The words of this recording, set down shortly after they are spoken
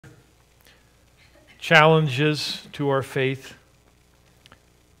challenges to our faith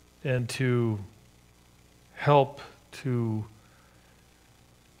and to help to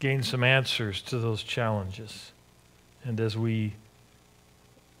gain some answers to those challenges. And as we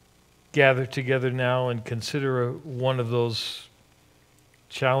gather together now and consider one of those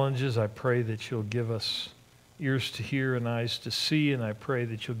challenges, I pray that you'll give us ears to hear and eyes to see, and I pray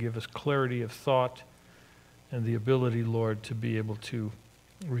that you'll give us clarity of thought and the ability, Lord, to be able to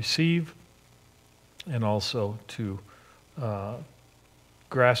receive and also to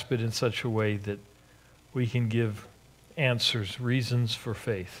grasp it in such a way that we can give answers, reasons for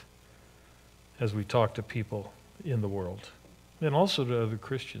faith as we talk to people in the world and also to other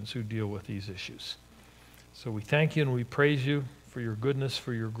Christians who deal with these issues. So we thank you and we praise you for your goodness,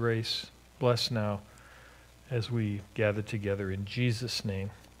 for your grace. Bless now as we gather together in Jesus'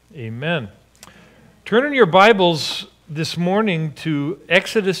 name. Amen. Turn in your Bibles this morning to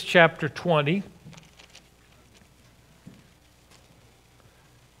Exodus chapter 20.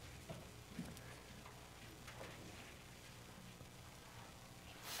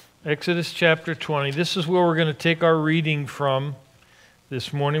 Exodus chapter 20. This is where we're going to take our reading from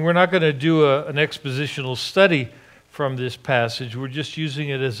this morning. We're not going to do an expositional study from this passage. We're just using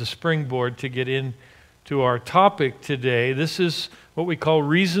it as a springboard to get into our topic today. This is what we call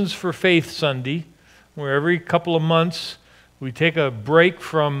Reasons for Faith Sunday, where every couple of months we take a break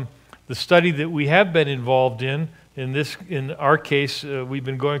from the study that we have been involved in. In our case, we've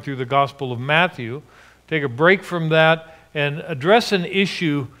been going through the Gospel of Matthew. Take a break from that and address an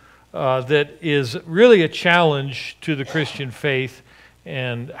issue that is really a challenge to the Christian faith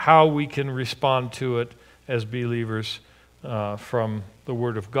and how we can respond to it as believers from the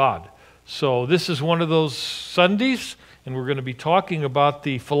Word of God. So this is one of those Sundays, and we're going to be talking about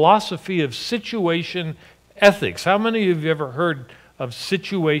the philosophy of situation ethics. How many of you have ever heard of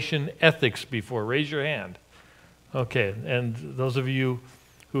situation ethics before? Raise your hand. Okay, and those of you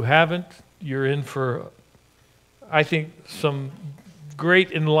who haven't, you're in for, I think, some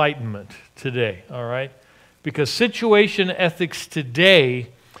great enlightenment today, all right? Because situation ethics today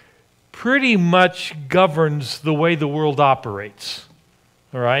pretty much governs the way the world operates,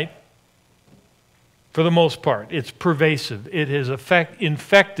 all right? For the most part, it's pervasive. It has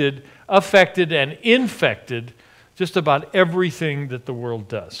affected and infected just about everything that the world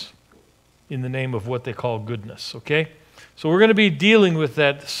does in the name of what they call goodness, okay? So we're going to be dealing with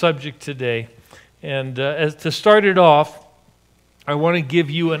that subject today. And as to start it off, I want to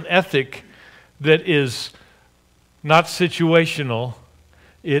give you an ethic that is not situational.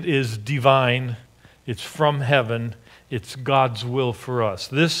 It is divine. It's from heaven. It's God's will for us.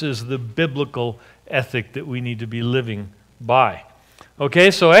 This is the biblical ethic that we need to be living by. Okay,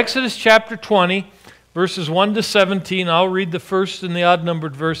 so Exodus chapter 20, verses 1 to 17. I'll read the first and the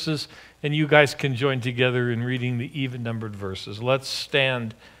odd-numbered verses, and you guys can join together in reading the even-numbered verses. Let's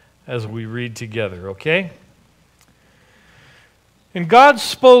stand as we read together, okay? And God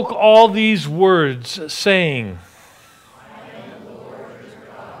spoke all these words, saying, I am the Lord your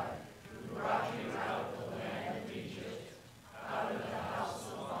God, who brought you out of the land of Egypt, out of the house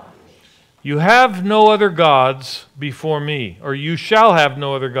of bondage. You have no other gods before me, or you shall have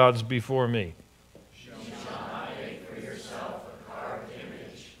no other gods before me. You shall not make for yourself a carved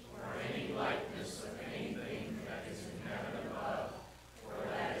image, or any likeness of anything that is in heaven above, or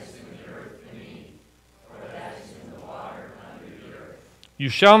that is in the earth beneath, or that is in the water under the earth. You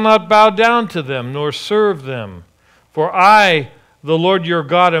shall not bow down to them, nor serve them. For I, the Lord your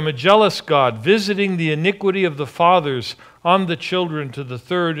God, am a jealous God, visiting the iniquity of the fathers on the children to the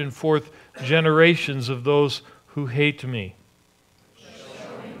third and fourth generations of those who hate me.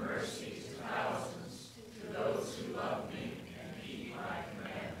 Showing mercy to thousands, to those who love me and keep my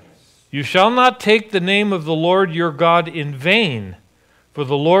commandments. You shall not take the name of the Lord your God in vain, for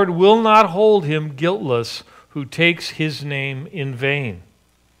the Lord will not hold him guiltless who takes his name in vain.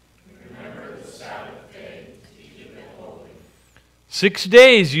 Remember the Sabbath day to keep it holy. 6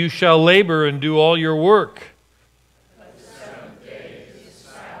 days you shall labor and do all your work. But the seventh day is the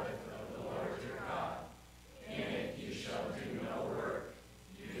Sabbath of the Lord your God. In it you shall do no work,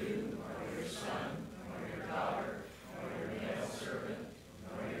 you, nor your son, nor your daughter, nor your male servant,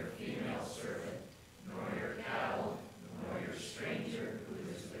 nor your female servant, nor your cattle, nor your stranger who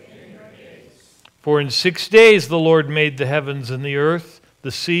is within your gates. For in 6 days the Lord made the heavens and the earth,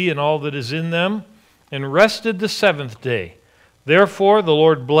 the sea and all that is in them, and rested the seventh day. Therefore the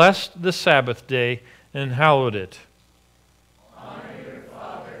Lord blessed the Sabbath day and hallowed it. Honor your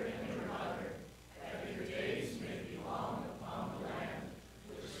father and your mother, that your days may be long upon the land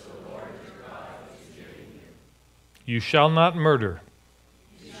which the Lord your God is giving you. You shall not murder.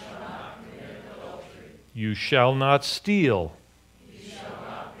 You shall not commit adultery. You shall not steal. You shall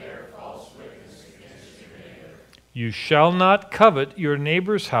not bear false witness against your neighbor. You shall not covet your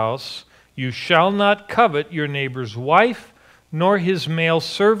neighbor's house. You shall not covet your neighbor's wife, nor his male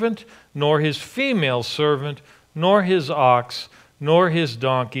servant, nor his female servant, nor his ox, nor his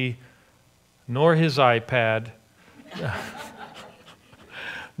donkey, nor his iPad,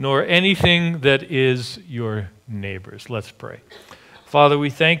 nor anything that is your neighbor's. Let's pray. Father, we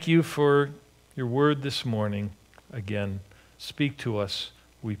thank you for your word this morning. Again, speak to us,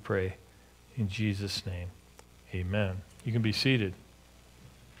 we pray. In Jesus' name, amen. You can be seated.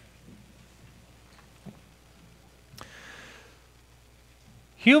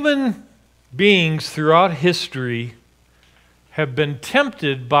 Human beings throughout history have been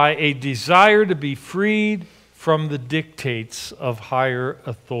tempted by a desire to be freed from the dictates of higher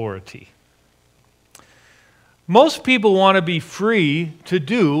authority. Most people want to be free to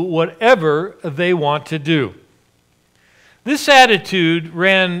do whatever they want to do. This attitude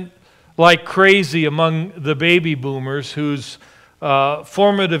ran like crazy among the baby boomers whose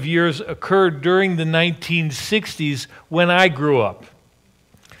formative years occurred during the 1960s when I grew up.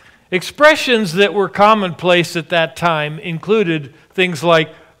 Expressions that were commonplace at that time included things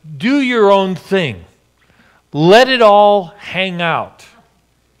like, do your own thing, let it all hang out.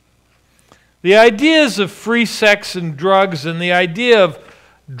 The ideas of free sex and drugs and the idea of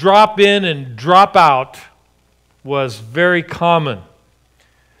drop in and drop out was very common.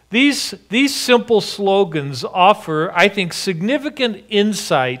 These simple slogans offer, I think, significant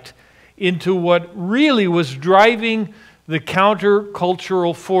insight into what really was driving the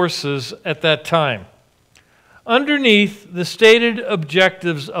countercultural forces at that time. Underneath the stated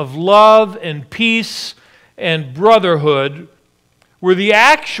objectives of love and peace and brotherhood were the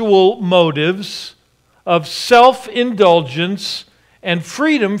actual motives of self-indulgence and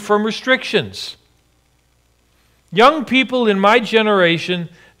freedom from restrictions. Young people in my generation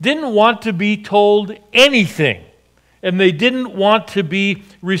didn't want to be told anything, and they didn't want to be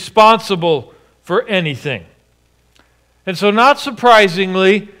responsible for anything. And so, not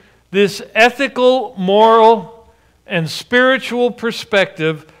surprisingly, this ethical, moral, and spiritual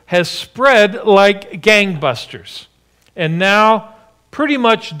perspective has spread like gangbusters, and now pretty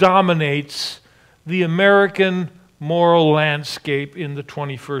much dominates the American moral landscape in the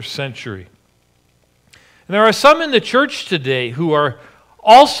 21st century. And there are some in the church today who are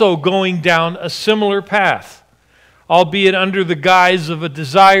also going down a similar path, albeit under the guise of a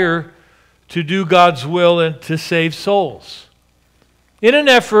desire to do God's will and to save souls. In an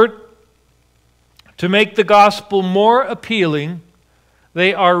effort to make the gospel more appealing,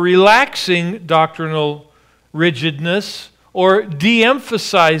 they are relaxing doctrinal rigidness or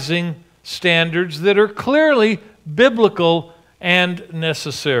de-emphasizing standards that are clearly biblical and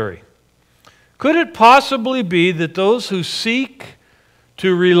necessary. Could it possibly be that those who seek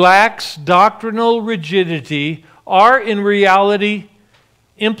to relax doctrinal rigidity are in reality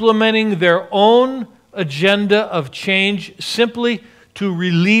implementing their own agenda of change simply to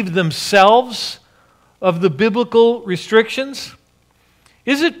relieve themselves of the biblical restrictions?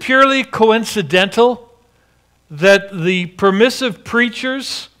 Is it purely coincidental that the permissive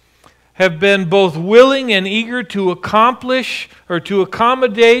preachers have been both willing and eager to accomplish or to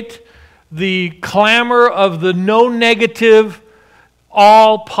accommodate the clamor of the no negative,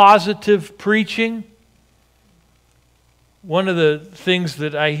 all positive preaching? One of the things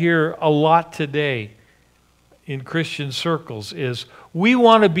that I hear a lot today in Christian circles is we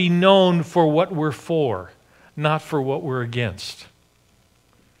want to be known for what we're for, not for what we're against.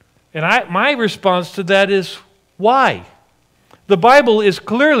 And my response to that is, why? The Bible is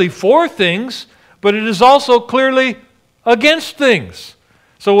clearly for things, but it is also clearly against things.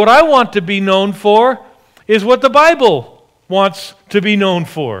 So what I want to be known for is what the Bible wants to be known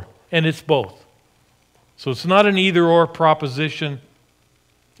for, and it's both. So it's not an either-or proposition,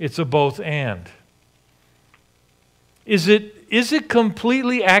 it's a both-and. Is it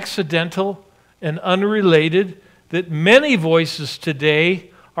completely accidental and unrelated that many voices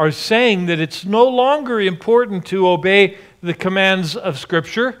today are saying that it's no longer important to obey the commands of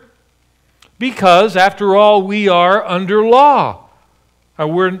Scripture because, after all, we are under law.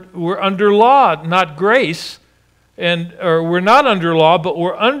 We're under law, not grace. Or we're not under law, but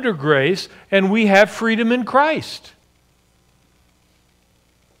we're under grace, and we have freedom in Christ.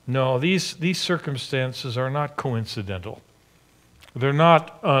 No, these circumstances are not coincidental. They're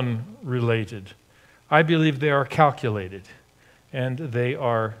not unrelated. I believe they are calculated, and they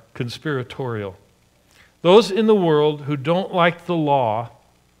are conspiratorial. Those in the world who don't like the law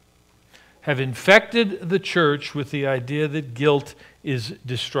have infected the church with the idea that guilt is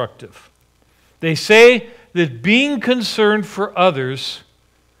destructive. They say that being concerned for others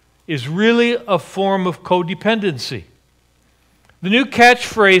is really a form of codependency. The new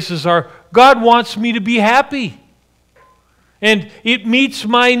catchphrases are, God wants me to be happy, and it meets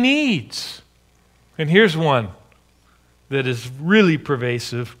my needs. And here's one that is really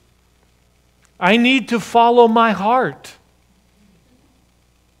pervasive. I need to follow my heart.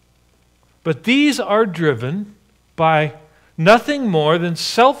 But these are driven by nothing more than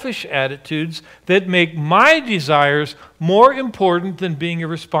selfish attitudes that make my desires more important than being a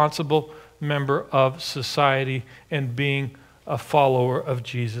responsible member of society and being a follower of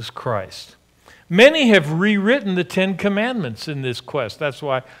Jesus Christ. Many have rewritten the Ten Commandments in this quest. That's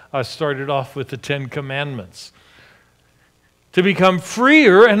why I started off with the Ten Commandments. To become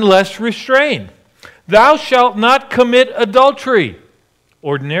freer and less restrained. Thou shalt not commit adultery,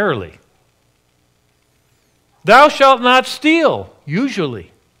 ordinarily. Thou shalt not steal,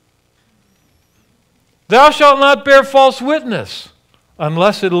 usually. Thou shalt not bear false witness,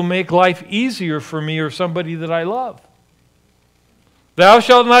 unless it'll make life easier for me or somebody that I love. Thou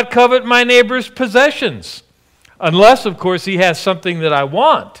shalt not covet my neighbor's possessions, unless, of course, he has something that I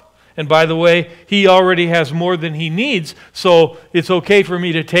want. And by the way, he already has more than he needs, so it's okay for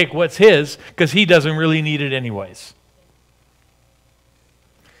me to take what's his, because he doesn't really need it anyways.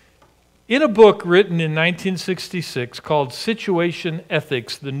 In a book written in 1966 called Situation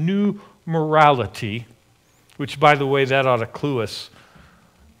Ethics, The New Morality, which, by the way, that ought to clue us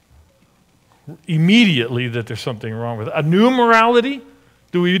immediately that there's something wrong with it. A new morality?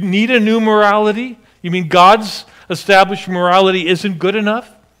 Do we need a new morality? You mean God's established morality isn't good enough?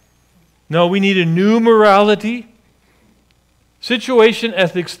 No, we need a new morality. Situation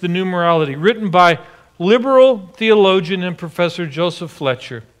Ethics, The New Morality, written by liberal theologian and professor Joseph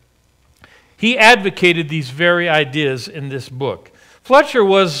Fletcher. He advocated these very ideas in this book. Fletcher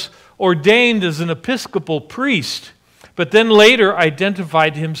was ordained as an Episcopal priest, but then later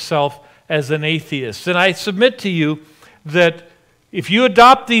identified himself as an atheist. And I submit to you that if you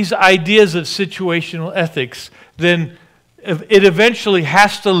adopt these ideas of situational ethics, then it eventually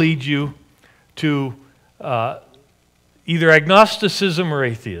has to lead you to either agnosticism or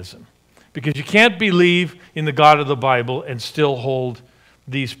atheism. Because you can't believe in the God of the Bible and still hold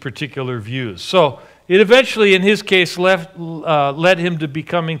these particular views. So it eventually, in his case, led him to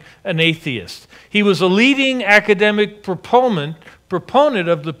becoming an atheist. He was a leading academic proponent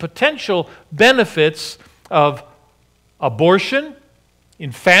of the potential benefits of abortion,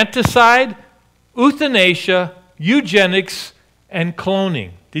 infanticide, euthanasia, eugenics, and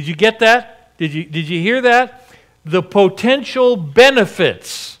cloning. Did you get that? Did you hear that? The potential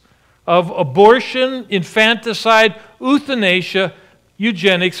benefits of abortion, infanticide, euthanasia,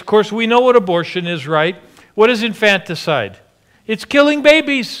 eugenics. Of course, we know what abortion is, right? What is infanticide? It's killing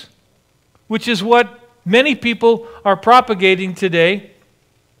babies, which is what many people are propagating today,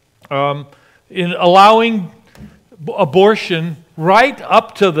 in allowing abortion right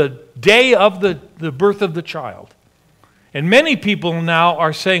up to the day of the birth of the child. And many people now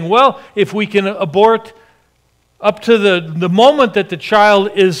are saying, well, if we can abort up to the moment that the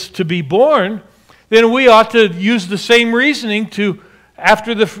child is to be born, then we ought to use the same reasoning to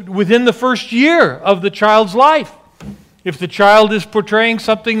within the first year of the child's life. If the child is portraying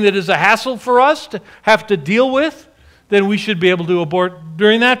something that is a hassle for us to have to deal with, then we should be able to abort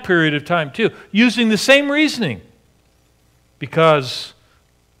during that period of time too, using the same reasoning. Because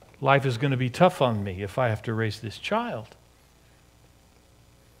life is going to be tough on me if I have to raise this child.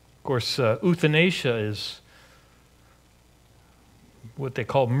 Of course, euthanasia is what they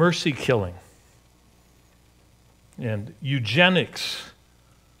call mercy killing. And eugenics,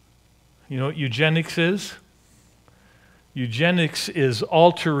 you know what eugenics is? Eugenics is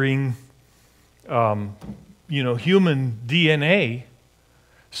altering, human DNA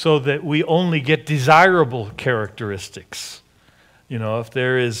so that we only get desirable characteristics. You know, if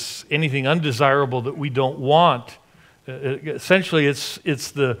there is anything undesirable that we don't want, essentially it's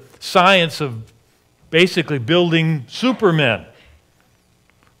the science of basically building supermen.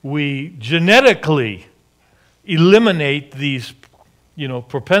 We genetically eliminate these,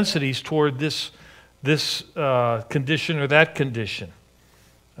 propensities toward this condition or that condition.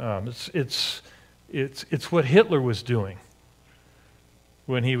 It's what Hitler was doing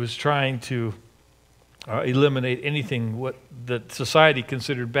when he was trying to eliminate anything that society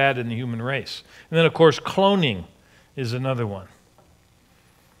considered bad in the human race. And then, of course, cloning is another one.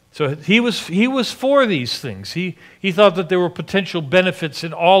 So he was for these things. He thought that there were potential benefits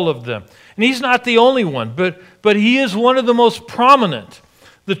in all of them. And he's not the only one, but he is one of the most prominent.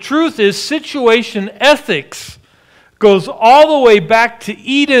 The truth is, situation ethics goes all the way back to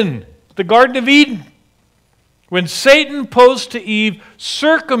Eden The Garden of Eden, when Satan posed to Eve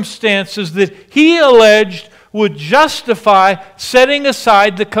circumstances that he alleged would justify setting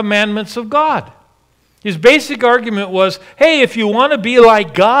aside the commandments of God. His basic argument was, hey, if you want to be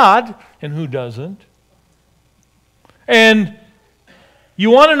like God, and who doesn't? And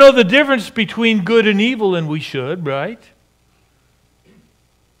you want to know the difference between good and evil, and we should, right?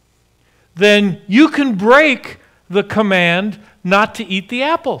 Then you can break the command not to eat the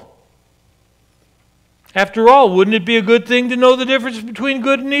apple. After all, wouldn't it be a good thing to know the difference between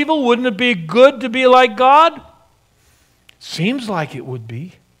good and evil? Wouldn't it be good to be like God? Seems like it would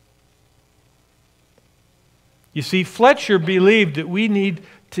be. You see, Fletcher believed that we need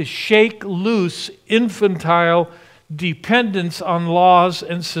to shake loose infantile dependence on laws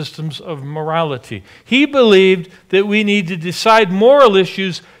and systems of morality. He believed that we need to decide moral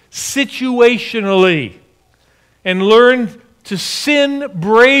issues situationally and learn to sin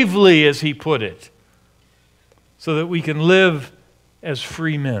bravely, as he put it, so that we can live as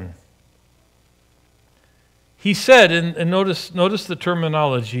free men. He said, and notice the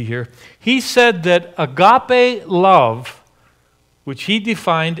terminology here, he said that agape love, which he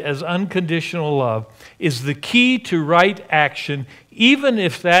defined as unconditional love, is the key to right action, even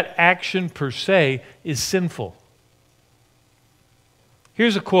if that action per se is sinful.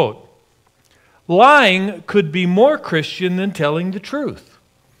 Here's a quote. Lying could be more Christian than telling the truth.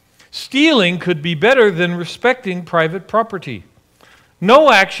 Stealing could be better than respecting private property.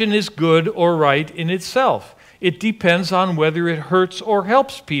 No action is good or right in itself. It depends on whether it hurts or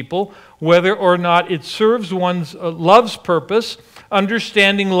helps people, whether or not it serves one's love's purpose,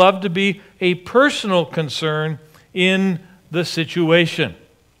 understanding love to be a personal concern in the situation.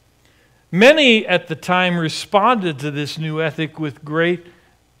 Many at the time responded to this new ethic with great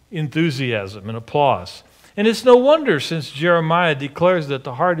enthusiasm and applause. And it's no wonder, since Jeremiah declares that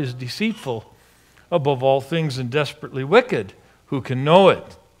the heart is deceitful above all things and desperately wicked. Who can know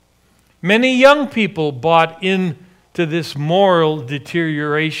it? Many young people bought into this moral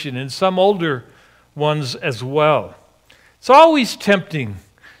deterioration, and some older ones as well. It's always tempting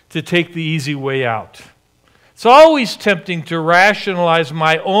to take the easy way out. It's always tempting to rationalize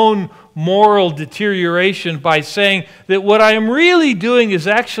my own moral deterioration by saying that what I am really doing is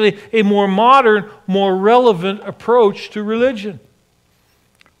actually a more modern, more relevant approach to religion.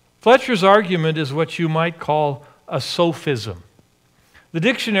 Fletcher's argument is what you might call a sophism. The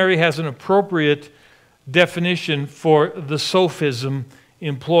dictionary has an appropriate definition for the sophism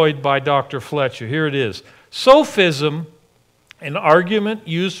employed by Dr. Fletcher. Here it is. Sophism, an argument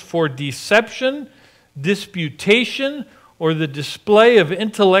used for deception, disputation, or the display of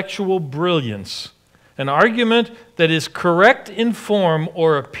intellectual brilliance. An argument that is correct in form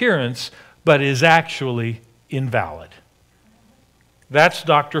or appearance, but is actually invalid. That's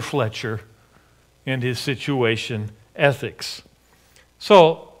Dr. Fletcher and his situation ethics.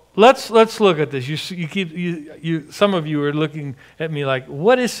 So let's look at this. Some of you are looking at me like,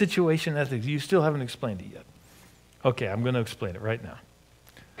 what is situation ethics? You still haven't explained it yet. Okay, I'm going to explain it right now.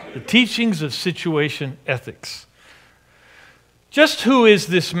 The teachings of situation ethics. Just who is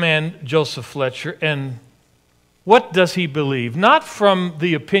this man, Joseph Fletcher, and what does he believe? Not from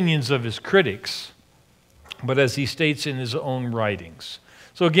the opinions of his critics, but as he states in his own writings.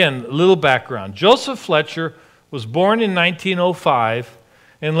 So again, a little background. Joseph Fletcher was born in 1905,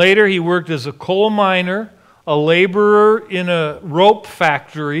 and later he worked as a coal miner, a laborer in a rope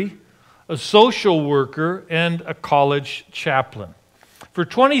factory, a social worker, and a college chaplain. For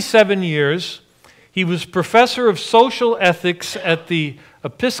 27 years, he was professor of social ethics at the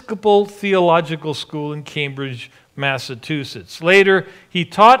Episcopal Theological School in Cambridge, Massachusetts. Later, he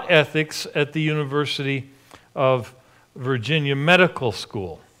taught ethics at the University of Virginia Medical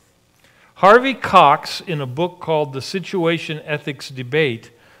School. Harvey Cox, in a book called The Situation Ethics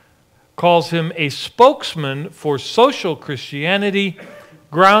Debate, calls him a spokesman for social Christianity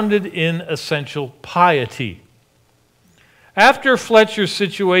grounded in essential piety. After Fletcher's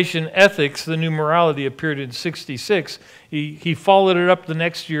Situation Ethics, The New Morality, appeared in 1966, he followed it up the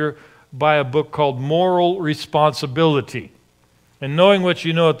next year by a book called Moral Responsibility. And knowing what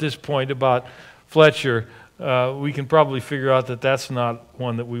you know at this point about Fletcher, we can probably figure out that that's not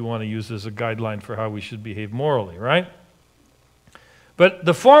one that we want to use as a guideline for how we should behave morally, right? But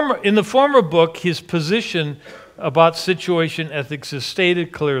in the former book, his position about situation ethics is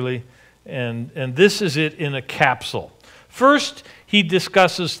stated clearly, and this is it in a capsule. First, he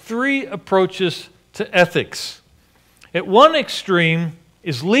discusses three approaches to ethics. At one extreme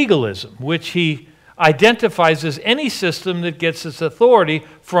is legalism, which he identifies as any system that gets its authority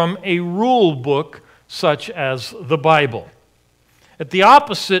from a rule book such as the Bible. At the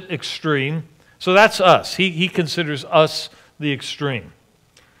opposite extreme, so that's us. He considers us the extreme.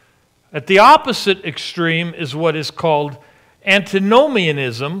 At the opposite extreme is what is called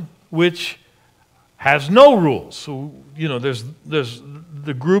antinomianism, which has no rules. So, there's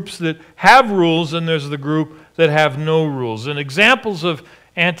the groups that have rules, and there's the group that have no rules. And examples of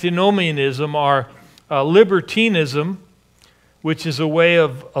antinomianism are libertinism, which is a way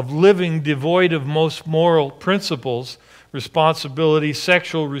of living devoid of most moral principles, responsibility,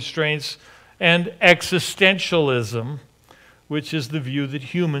 sexual restraints, and existentialism, which is the view that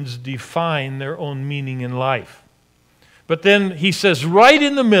humans define their own meaning in life. But then he says right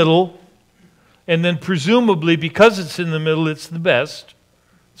in the middle, and then presumably because it's in the middle, it's the best,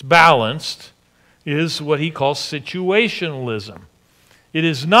 it's balanced, is what he calls situationalism. It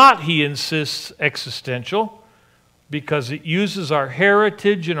is not, he insists, existential, because it uses our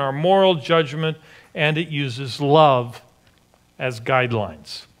heritage and our moral judgment, and it uses love as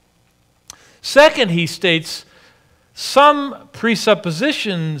guidelines. Second, he states, some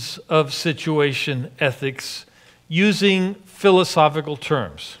presuppositions of situation ethics using philosophical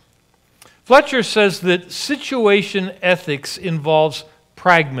terms. Fletcher says that situation ethics involves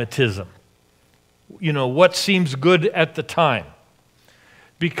pragmatism, what seems good at the time,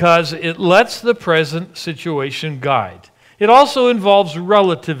 because it lets the present situation guide. It also involves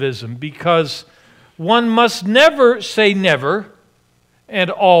relativism, because one must never say never and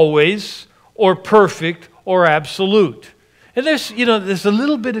always or perfect or absolute. And there's a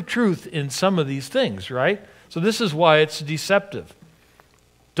little bit of truth in some of these things, right? So this is why it's deceptive.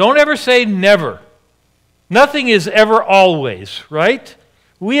 Don't ever say never. Nothing is ever always, right?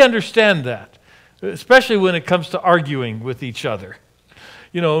 We understand that, especially when it comes to arguing with each other.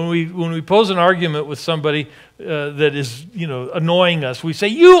 When we pose an argument with somebody that is, annoying us, we say,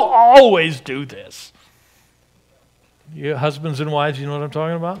 "You always do this." You husbands and wives, you know what I'm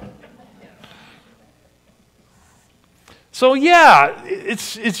talking about? So yeah,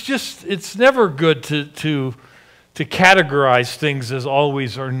 it's never good to categorize things as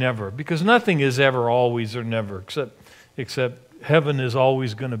always or never, because nothing is ever always or never, except heaven is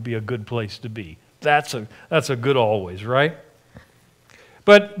always going to be a good place to be. That's a good always, right?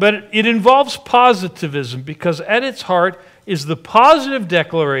 But it involves positivism, because at its heart is the positive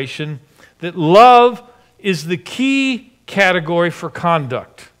declaration that love is the key category for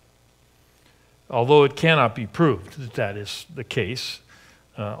conduct. Although it cannot be proved that that is the case.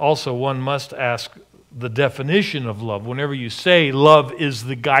 Also, one must ask the definition of love. Whenever you say love is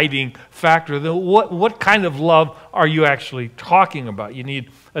the guiding factor, then what kind of love are you actually talking about? You need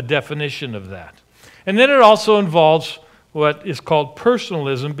a definition of that. And then it also involves what is called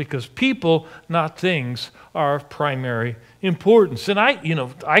personalism, because people, not things, are of primary importance. And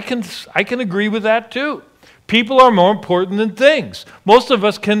I can agree with that too. People are more important than things. Most of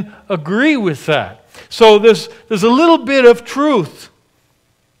us can agree with that. So there's a little bit of truth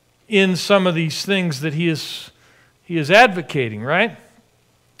in some of these things that he is advocating, right?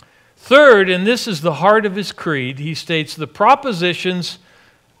 Third, and this is the heart of his creed, he states the propositions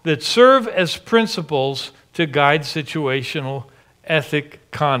that serve as principles to guide situational ethic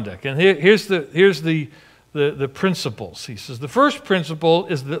conduct. And here's the principles. He says the first principle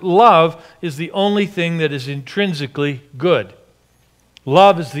is that love is the only thing that is intrinsically good.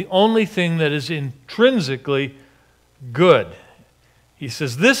 Love is the only thing that is intrinsically good. He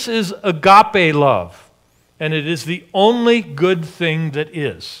says this is agape love, and it is the only good thing that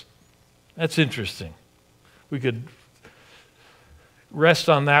is. That's interesting. We could rest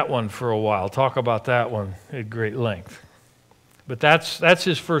on that one for a while, talk about that one at great length. But that's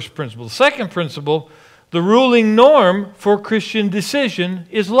his first principle. The second principle, the ruling norm for Christian decision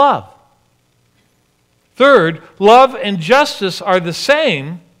is love. Third, love and justice are the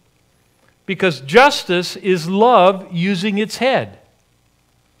same because justice is love using its head.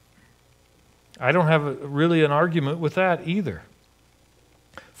 I don't have really an argument with that either.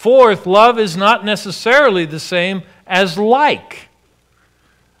 Fourth, love is not necessarily the same as like,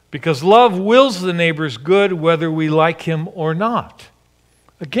 because love wills the neighbor's good whether we like him or not.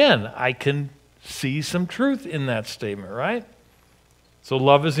 Again, I can see some truth in that statement, right? So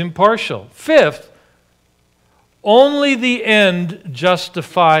love is impartial. Fifth, only the end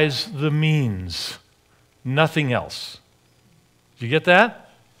justifies the means, nothing else. Did you get that?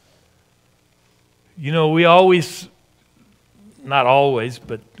 We always, not always,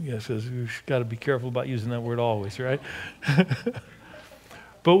 but yes, we've got to be careful about using that word always, right?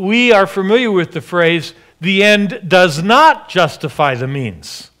 But we are familiar with the phrase, the end does not justify the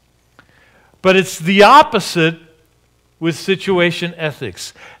means. But it's the opposite with situation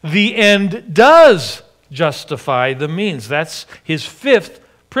ethics. The end does justify the means. That's his fifth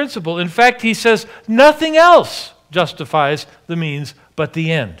principle. In fact, he says nothing else justifies the means but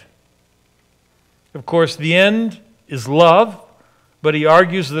the end. Of course, the end is love, but he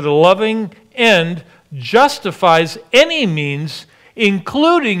argues that a loving end justifies any means,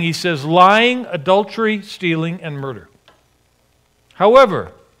 including, he says, lying, adultery, stealing, and murder.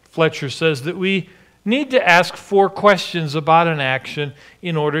 However, Fletcher says that we need to ask 4 questions about an action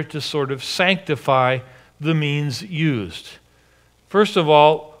in order to sort of sanctify the means used. First of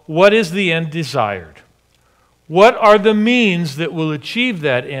all, what is the end desired? What are the means that will achieve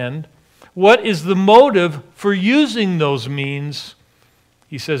that end? What is the motive for using those means?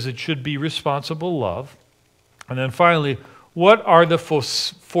 He says it should be responsible love. And then finally, what are the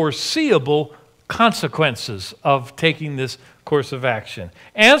foreseeable consequences of taking this course of action?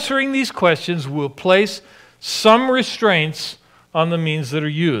 Answering these questions will place some restraints on the means that are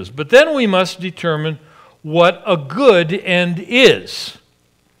used. But then we must determine what a good end is.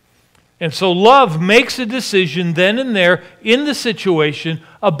 And so love makes a decision then and there in the situation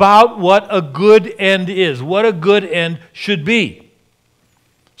about what a good end is, what a good end should be.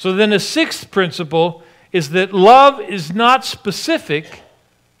 So then a 6th principle is that love is not specific,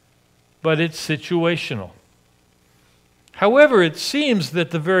 but it's situational. However, it seems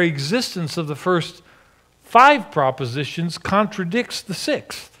that the very existence of the first 5 propositions contradicts the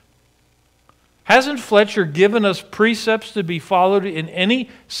 6th. Hasn't Fletcher given us precepts to be followed in any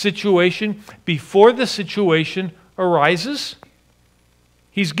situation before the situation arises?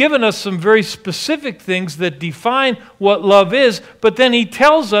 He's given us some very specific things that define what love is, but then he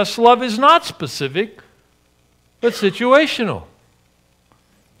tells us love is not specific, but situational.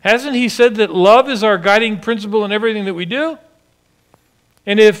 Hasn't he said that love is our guiding principle in everything that we do?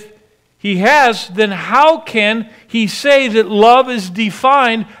 And if he has, then how can he say that love is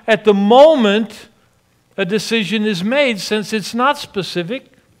defined at the moment a decision is made, since it's not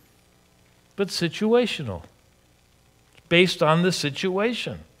specific, but situational? It's based on the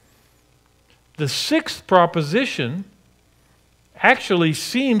situation. The 6th proposition actually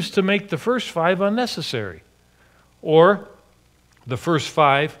seems to make the first 5 unnecessary, or the first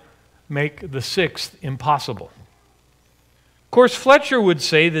 5 make the 6th impossible. Of course, Fletcher would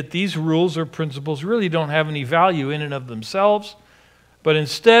say that these rules or principles really don't have any value in and of themselves, but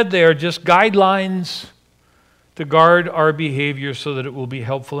instead they are just guidelines to guard our behavior so that it will be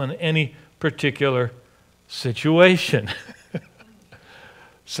helpful in any particular situation.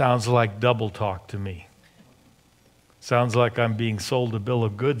 Sounds like double talk to me. Sounds like I'm being sold a bill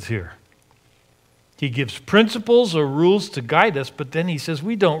of goods here. He gives principles or rules to guide us, but then he says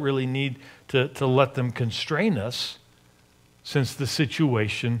we don't really need to let them constrain us, since the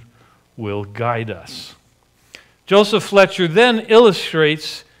situation will guide us. Joseph Fletcher then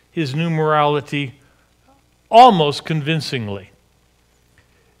illustrates his new morality almost convincingly.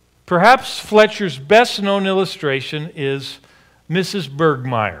 Perhaps Fletcher's best-known illustration is Mrs.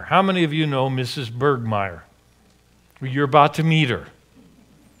 Bergmeyer. How many of you know Mrs. Bergmeyer? You're about to meet her.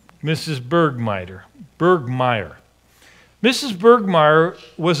 Mrs. Bergmeyer. Mrs. Bergmeyer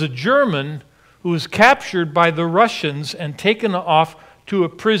was a German who was captured by the Russians and taken off to a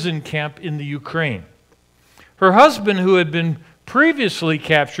prison camp in the Ukraine. Her husband, who had been previously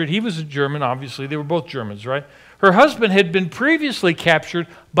captured, he was a German, obviously, they were both Germans, right? Her husband had been previously captured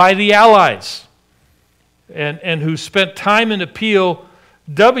by the Allies and who spent time in a POW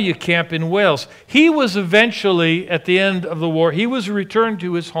camp in Wales. He was eventually, at the end of the war, he was returned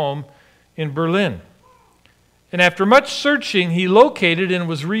to his home in Berlin. And after much searching, he located and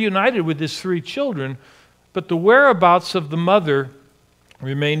was reunited with his 3 children, but the whereabouts of the mother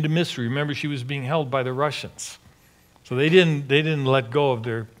remained a mystery. Remember, she was being held by the Russians. So they didn't let go of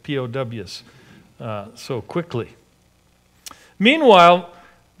their POWs so quickly. Meanwhile,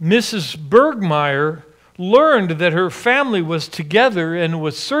 Mrs. Bergmeyer learned that her family was together and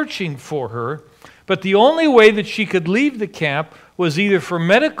was searching for her, but the only way that she could leave the camp was either for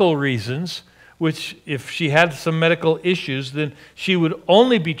medical reasons, which if she had some medical issues, then she would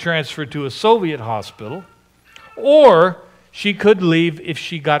only be transferred to a Soviet hospital, or she could leave if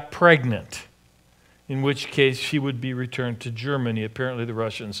she got pregnant, in which case she would be returned to Germany. Apparently the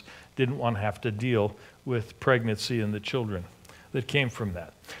Russians didn't want to have to deal with pregnancy and the children that came from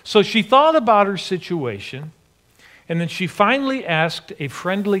that. So she thought about her situation, and then she finally asked a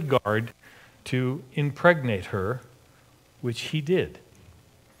friendly guard to impregnate her, which he did.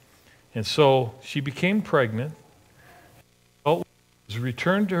 And so she became pregnant, was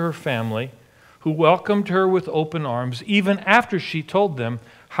returned to her family, who welcomed her with open arms, even after she told them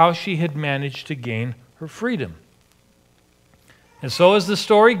how she had managed to gain her freedom. And so as the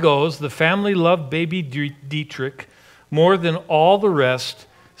story goes, the family loved baby Dietrich more than all the rest,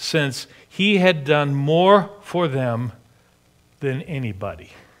 since he had done more for them than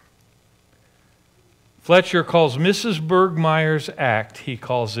anybody. Fletcher calls Mrs. Bergmeyer's act, he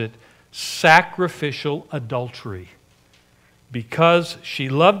calls it sacrificial adultery, because she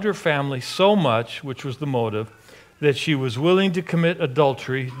loved her family so much, which was the motive, that she was willing to commit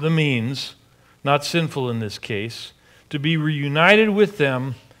adultery, the means, not sinful in this case, to be reunited with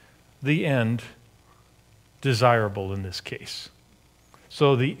them, the end, desirable in this case.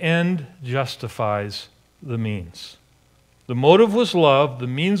 So the end justifies the means. The motive was love, the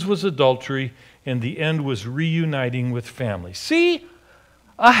means was adultery, and the end was reuniting with family. See?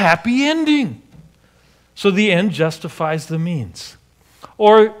 A happy ending. So the end justifies the means.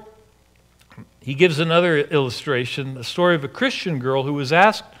 Or he gives another illustration, the story of a Christian girl who was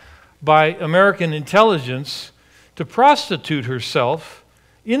asked by American intelligence to prostitute herself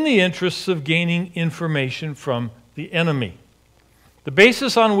in the interests of gaining information from the enemy. The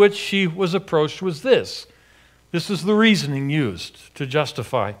basis on which she was approached was this. This is the reasoning used to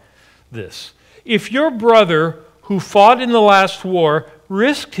justify this. If your brother who fought in the last war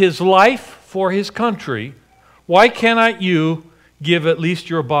risked his life for his country, why cannot you give at least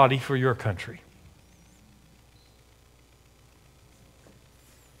your body for your country?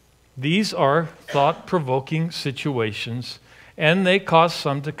 These are thought-provoking situations, and they cause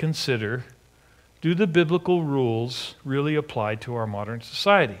some to consider, do the biblical rules really apply to our modern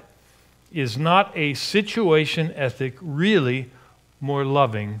society? Is not a situation ethic really more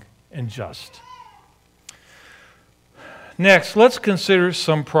loving and just? Next, let's consider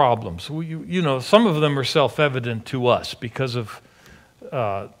some problems. Some of them are self-evident to us because of,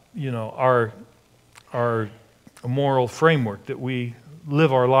 our moral framework that we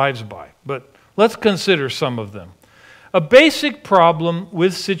live our lives by. But let's consider some of them. A basic problem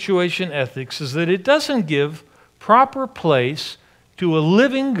with situation ethics is that it doesn't give proper place to a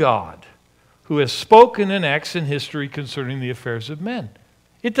living God who has spoken in acts in history concerning the affairs of men.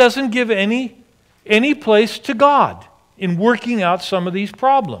 It doesn't give any place to God in working out some of these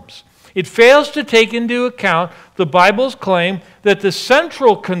problems. It fails to take into account the Bible's claim that the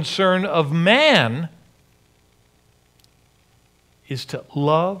central concern of man is to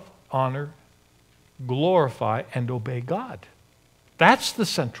love, honor, glorify, and obey God. That's the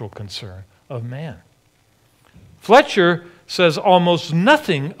central concern of man. Fletcher says almost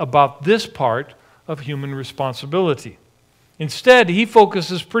nothing about this part of human responsibility. Instead, he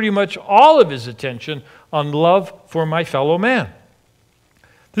focuses pretty much all of his attention on love for my fellow man.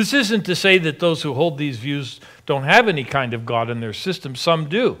 This isn't to say that those who hold these views don't have any kind of God in their system. Some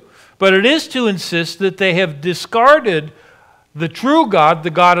do. But it is to insist that they have discarded the true God, the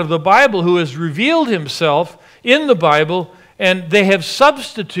God of the Bible, who has revealed himself in the Bible, and they have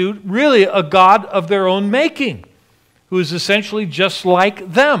substituted really a God of their own making, who is essentially just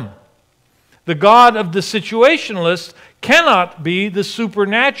like them. The God of the situationalist cannot be the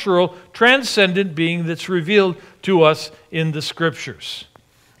supernatural, transcendent being that's revealed to us in the Scriptures.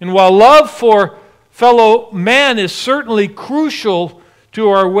 And while love for fellow man is certainly crucial to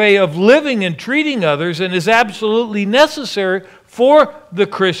our way of living and treating others and is absolutely necessary for the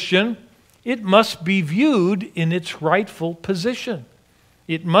Christian, it must be viewed in its rightful position.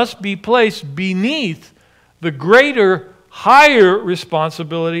 It must be placed beneath the greater, higher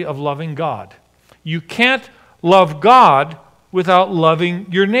responsibility of loving God. You can't love God without loving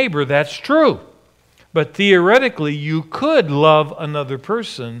your neighbor. That's true. But theoretically, you could love another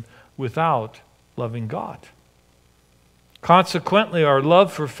person without loving God. Consequently, our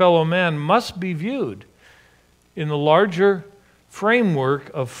love for fellow man must be viewed in the larger framework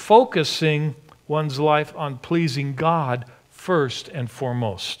of focusing one's life on pleasing God first and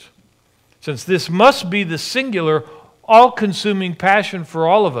foremost. Since this must be the singular, all-consuming passion for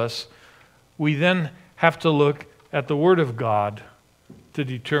all of us, we then have to look at the Word of God to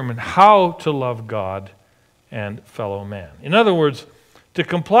determine how to love God and fellow man. In other words, to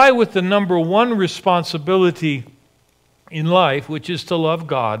comply with the number one responsibility in life, which is to love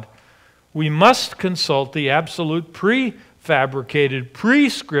God, we must consult the absolute prefabricated,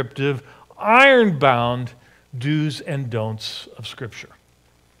 prescriptive, iron-bound do's and don'ts of Scripture.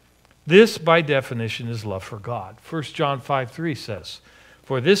 This, by definition, is love for God. 1 John 5:3 says,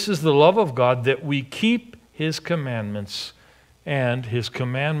 "For this is the love of God, that we keep His commandments, and His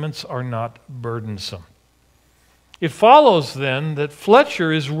commandments are not burdensome." It follows, then, that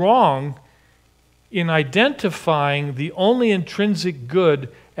Fletcher is wrong in identifying the only intrinsic good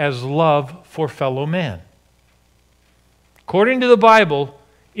as love for fellow man. According to the Bible,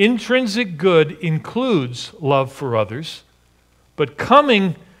 intrinsic good includes love for others, But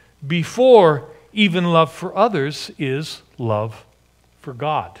coming before even love for others is love for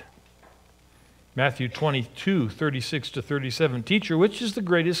God. Matthew 22:36-37, Teacher, which is the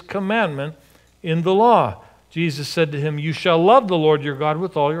greatest commandment in the law? Jesus said to him, You shall love the Lord your God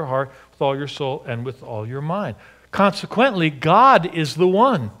with all your heart, with all your soul, and with all your mind. Consequently, God is the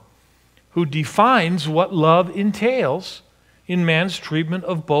one who defines what love entails in man's treatment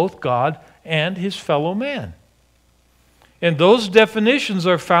of both God and his fellow man. And those definitions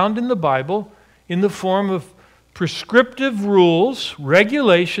are found in the Bible in the form of prescriptive rules,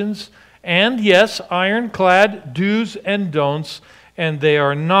 regulations, and yes, ironclad do's and don'ts, and they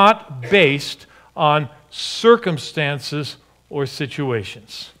are not based on circumstances or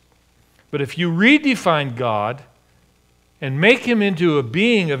situations. But if you redefine God and make him into a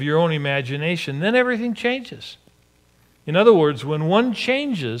being of your own imagination, then everything changes. In other words, when one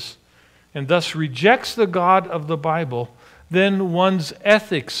changes and thus rejects the God of the Bible, then one's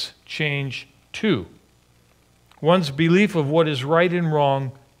ethics change too. One's belief of what is right and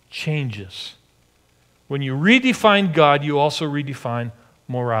wrong changes. When you redefine God, you also redefine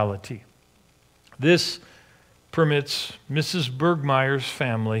morality. This permits Mrs. Bergmeyer's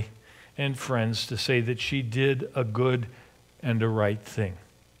family and friends to say that she did a good and a right thing.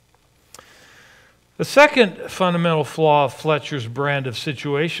 The second fundamental flaw of Fletcher's brand of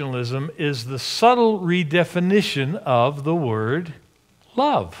situationalism is the subtle redefinition of the word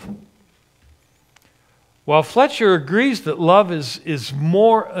love. While Fletcher agrees that love is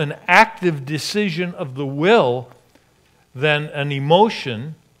more an active decision of the will than an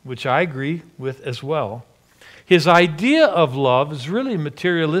emotion, which I agree with as well, his idea of love is really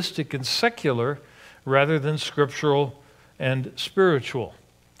materialistic and secular rather than scriptural and spiritual.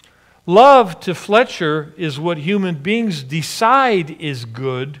 Love to Fletcher is what human beings decide is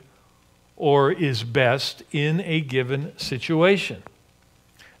good or is best in a given situation.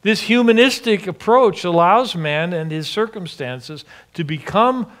 This humanistic approach allows man and his circumstances to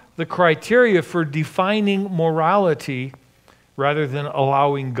become the criteria for defining morality rather than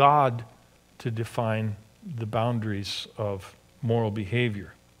allowing God to define the boundaries of moral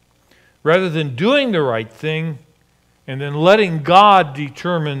behavior. Rather than doing the right thing and then letting God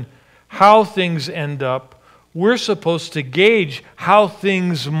determine how things end up, we're supposed to gauge how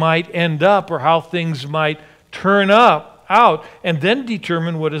things might end up or how things might turn out, and then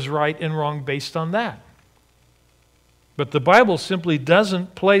determine what is right and wrong based on that. But the Bible simply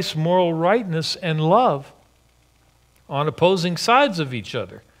doesn't place moral rightness and love on opposing sides of each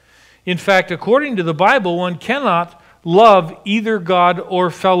other. In fact, according to the Bible, one cannot love either God or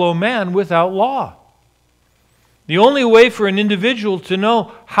fellow man without law. The only way for an individual to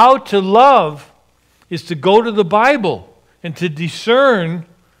know how to love is to go to the Bible and to discern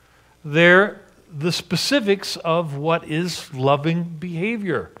the specifics of what is loving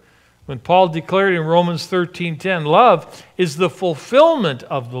behavior. When Paul declared in Romans 13:10, love is the fulfillment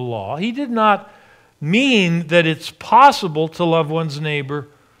of the law, he did not mean that it's possible to love one's neighbor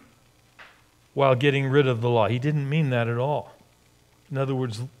while getting rid of the law. He didn't mean that at all. In other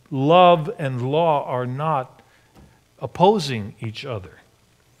words, love and law are not opposing each other.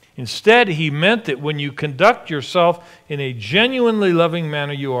 Instead, he meant that when you conduct yourself in a genuinely loving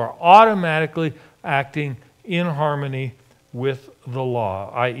manner, you are automatically acting in harmony with the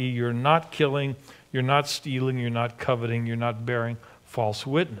law, i.e., you're not killing, you're not stealing, you're not coveting, you're not bearing false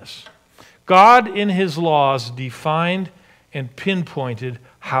witness. God, in his laws, defined and pinpointed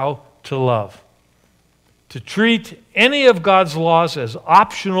how to love. To treat any of God's laws as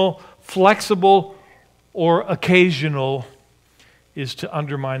optional, flexible, or occasional is to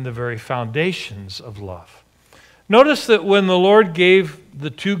undermine the very foundations of love. Notice that when the Lord gave the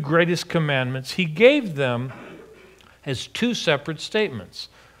two greatest commandments, he gave them as two separate statements.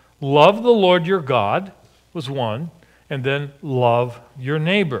 Love the Lord your God was one, and then love your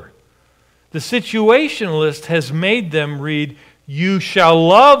neighbor. The situationalist has made them read, you shall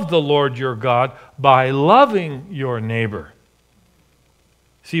love the Lord your God by loving your neighbor.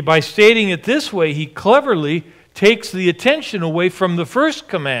 See, by stating it this way, he cleverly takes the attention away from the first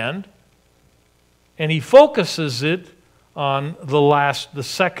command and he focuses it on the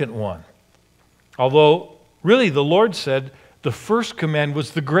second one. Although, really, the Lord said the first command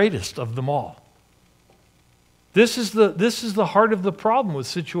was the greatest of them all. This is the heart of the problem with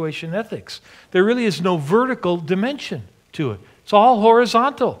situation ethics. There really is no vertical dimension to it. It's all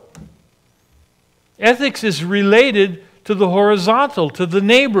horizontal. Ethics is related to the horizontal, to the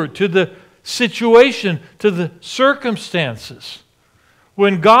neighbor, to the situation, to the circumstances.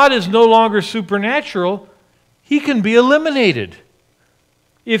 When God is no longer supernatural, he can be eliminated.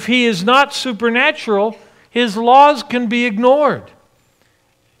 If he is not supernatural, His laws can be ignored.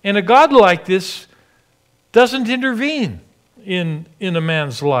 And a God like this doesn't intervene in a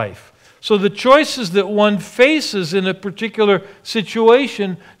man's life. So the choices that one faces in a particular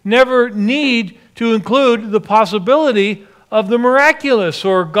situation never need to include the possibility of the miraculous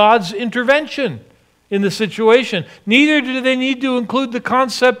or God's intervention in the situation. Neither do they need to include the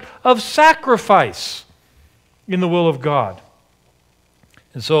concept of sacrifice in the will of God.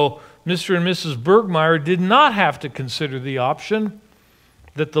 And so Mr. and Mrs. Bergmeyer did not have to consider the option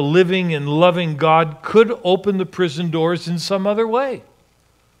that the living and loving God could open the prison doors in some other way,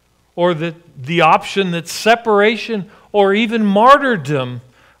 or that the option that separation or even martyrdom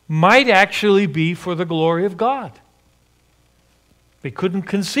might actually be for the glory of God. They couldn't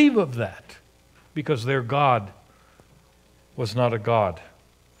conceive of that because their God was not a God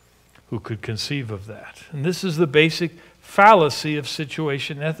who could conceive of that. And this is the basic fallacy of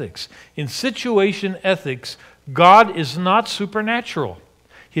situation ethics. In situation ethics, God is not supernatural.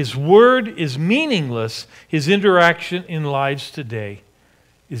 His word is meaningless. His interaction in lives today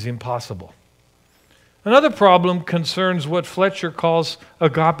is impossible. Another problem concerns what Fletcher calls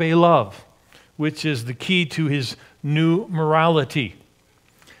agape love, which is the key to his new morality.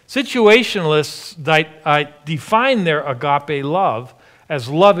 Situationalists define their agape love as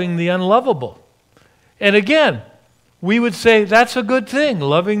loving the unlovable. And again, we would say that's a good thing,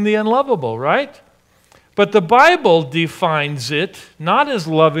 loving the unlovable, right? But the Bible defines it not as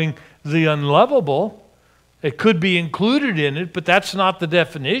loving the unlovable. It could be included in it, but that's not the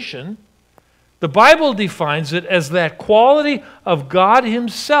definition. The Bible defines it as that quality of God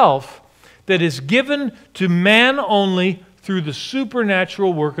Himself that is given to man only through the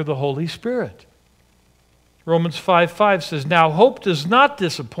supernatural work of the Holy Spirit. Romans 5:5 says, "Now hope does not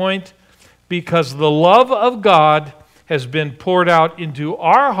disappoint, because the love of God has been poured out into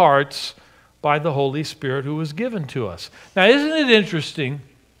our hearts by the Holy Spirit who was given to us." Now, isn't it interesting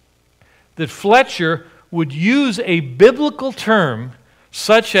that Fletcher would use a biblical term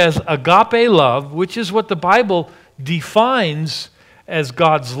such as agape love, which is what the Bible defines as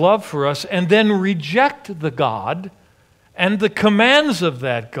God's love for us, and then reject the God and the commands of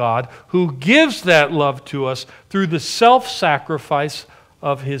that God who gives that love to us through the self-sacrifice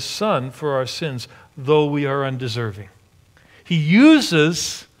of His Son for our sins, though we are undeserving. He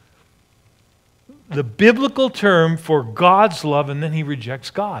uses the biblical term for God's love, and then he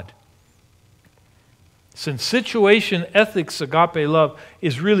rejects God. Since situation ethics, agape love,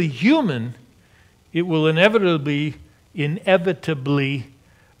 is really human, it will inevitably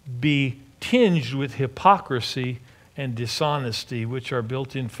be tinged with hypocrisy and dishonesty, which are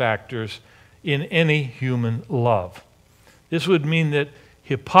built-in factors in any human love. This would mean that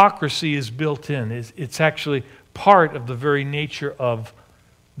hypocrisy is built in. It's actually part of the very nature of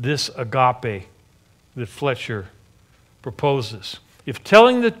this agape that Fletcher proposes. If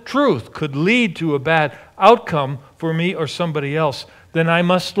telling the truth could lead to a bad outcome for me or somebody else, then I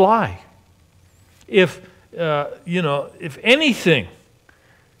must lie. If anything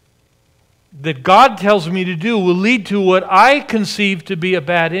that God tells me to do will lead to what I conceive to be a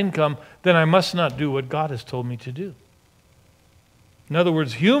bad income, then I must not do what God has told me to do. In other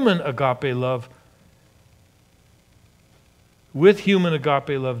words, with human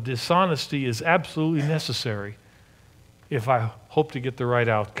agape love, dishonesty is absolutely necessary if I hope to get the right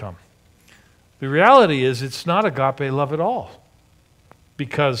outcome. The reality is it's not agape love at all,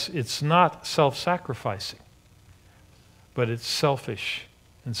 because it's not self-sacrificing, but it's selfish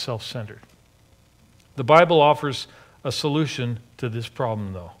and self-centered. The Bible offers a solution to this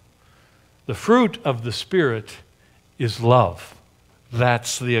problem, though. The fruit of the Spirit is love.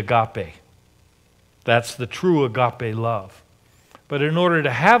 That's the agape. That's the true agape love. But in order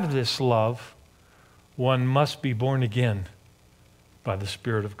to have this love, one must be born again by the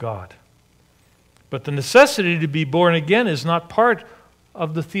Spirit of God. But the necessity to be born again is not part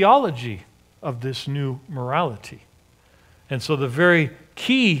of the theology of this new morality. And so the very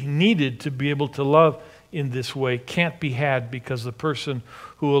key needed to be able to love in this way can't be had because the person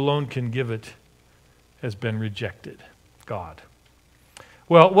who alone can give it has been rejected, God.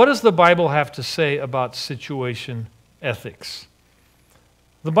 Well, what does the Bible have to say about situation ethics?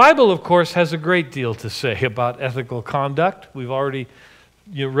 The Bible, of course, has a great deal to say about ethical conduct. We've already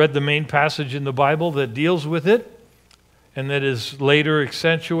read the main passage in the Bible that deals with it, and that is later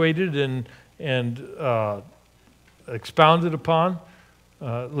accentuated and expounded upon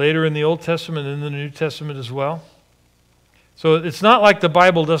later in the Old Testament and in the New Testament as well. So it's not like the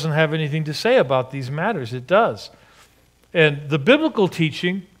Bible doesn't have anything to say about these matters. It does. And the biblical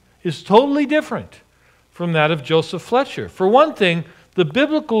teaching is totally different from that of Joseph Fletcher. For one thing, the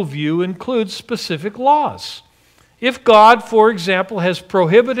biblical view includes specific laws. If God, for example, has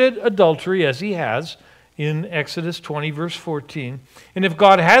prohibited adultery, as he has in Exodus 20, verse 14, and if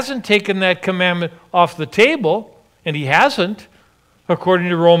God hasn't taken that commandment off the table, and he hasn't, according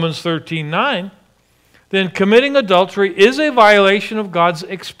to Romans 13:9, then committing adultery is a violation of God's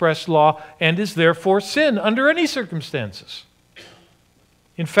express law and is therefore sin under any circumstances.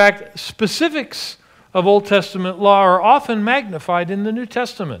 In fact, specifics of Old Testament law are often magnified in the New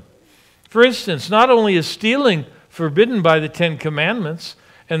Testament. For instance, not only is stealing forbidden by the Ten Commandments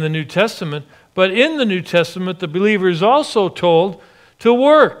and the New Testament, but in the New Testament, the believer is also told to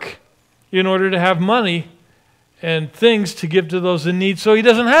work in order to have money and things to give to those in need so he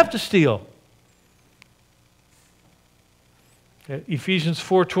doesn't have to steal. Ephesians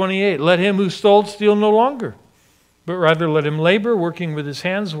 4:28, let him who stole steal no longer, but rather let him labor, working with his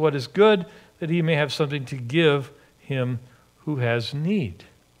hands what is good, that he may have something to give him who has need.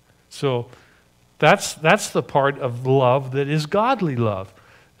 So that's the part of love that is godly love.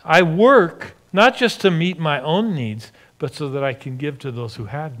 I work not just to meet my own needs, but so that I can give to those who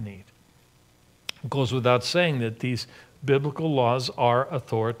have need. It goes without saying that these biblical laws are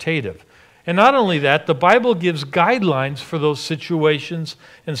authoritative. And not only that, the Bible gives guidelines for those situations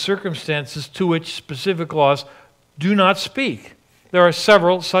and circumstances to which specific laws do not speak. There are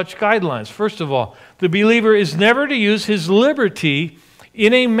several such guidelines. First of all, the believer is never to use his liberty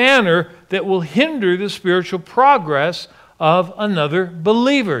in a manner that will hinder the spiritual progress of another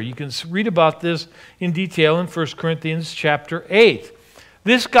believer. You can read about this in detail in 1 Corinthians chapter 8.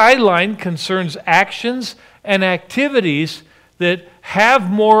 This guideline concerns actions and activities that have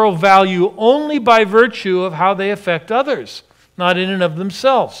moral value only by virtue of how they affect others, not in and of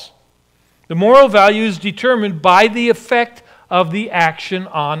themselves. The moral value is determined by the effect of the action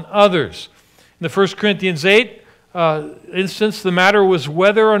on others. In the 1 Corinthians 8 instance, the matter was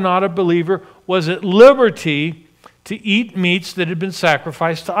whether or not a believer was at liberty to eat meats that had been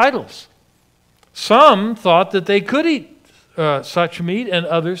sacrificed to idols. Some thought that they could eat such meat, and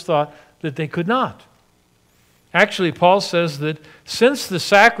others thought that they could not. Actually, Paul says that since the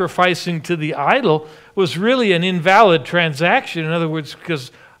sacrificing to the idol was really an invalid transaction, in other words,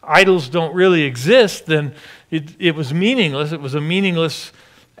 because idols don't really exist, then it was meaningless. It was a meaningless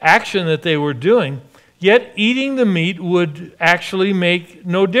action that they were doing. Yet eating the meat would actually make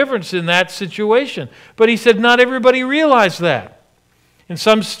no difference in that situation. But he said not everybody realized that. And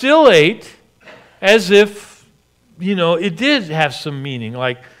some still ate as if, it did have some meaning,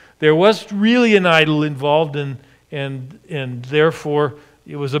 like there was really an idol involved, and therefore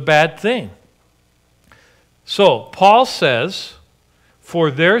it was a bad thing. So Paul says,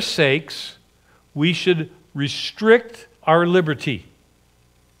 for their sakes, we should restrict our liberty.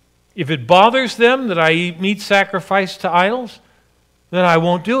 If it bothers them that I eat meat sacrificed to idols, then I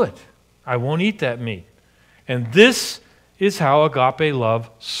won't do it. I won't eat that meat. And this is how agape love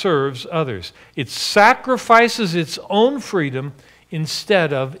serves others. It sacrifices its own freedom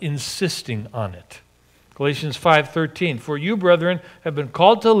instead of insisting on it. Galatians 5:13, for you, brethren, have been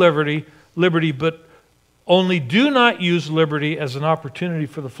called to liberty, but only do not use liberty as an opportunity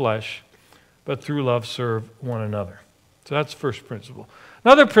for the flesh, but through love serve one another. So that's the first principle.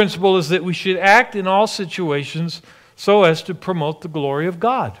 Another principle is that we should act in all situations so as to promote the glory of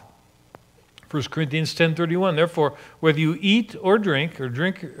God. 1 Corinthians 10:31, therefore, whether you eat or drink,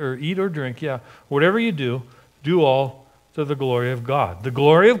 whatever you do all to the glory of God. The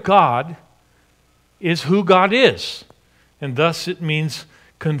glory of God is who God is, and thus it means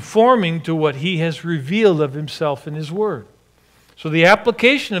conforming to what He has revealed of Himself in His Word. So the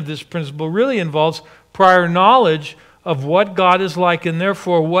application of this principle really involves prior knowledge of what God is like and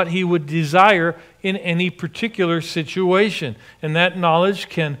therefore what He would desire in any particular situation. And that knowledge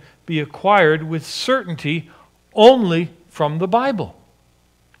can be acquired with certainty only from the Bible.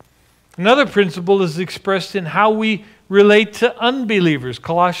 Another principle is expressed in how we relate to unbelievers.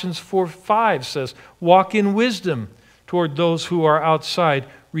 Colossians 4:5 says, walk in wisdom toward those who are outside,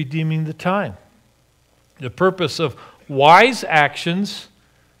 redeeming the time. The purpose of wise actions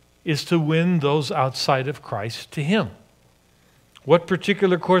is to win those outside of Christ to Him. What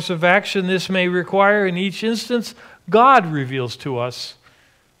particular course of action this may require in each instance, God reveals to us,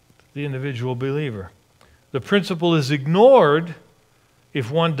 the individual believer. The principle is ignored if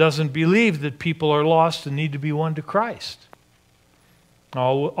one doesn't believe that people are lost and need to be won to Christ.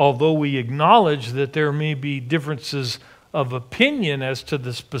 Although we acknowledge that there may be differences of opinion as to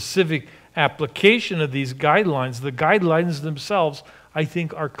the specific application of these guidelines, the guidelines themselves, I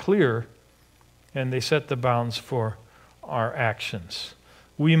think, are clear, and they set the bounds for our actions.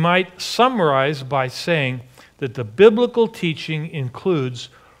 We might summarize by saying that the biblical teaching includes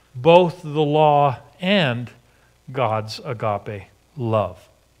both the law and God's agape love.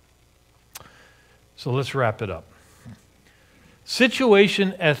 So let's wrap it up.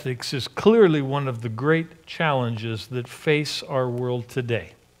 Situation ethics is clearly one of the great challenges that face our world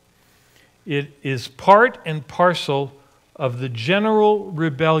today. It is part and parcel of the general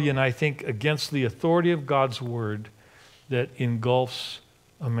rebellion, I think, against the authority of God's Word that engulfs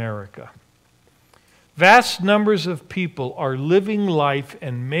America. Vast numbers of people are living life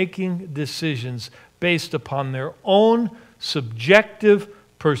and making decisions based upon their own subjective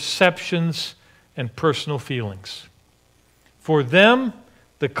perceptions and personal feelings. For them,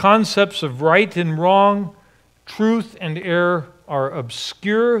 the concepts of right and wrong, truth and error are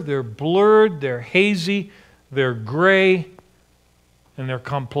obscure, they're blurred, they're hazy, they're gray, and they're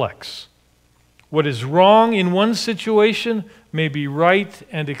complex. What is wrong in one situation may be right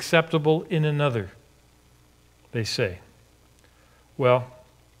and acceptable in another, they say. Well,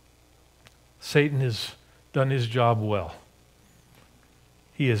 Satan has done his job well.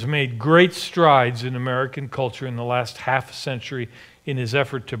 He has made great strides in American culture in the last half century in his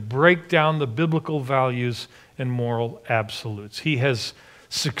effort to break down the biblical values and moral absolutes. He has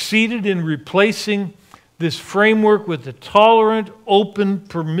succeeded in replacing this framework with a tolerant, open,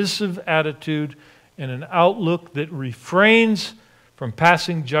 permissive attitude and an outlook that refrains from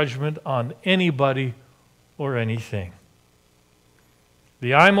passing judgment on anybody or anything.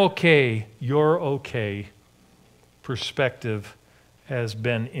 The I'm okay, you're okay perspective has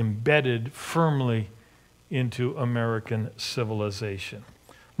been embedded firmly into American civilization.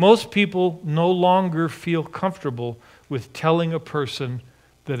 Most people no longer feel comfortable with telling a person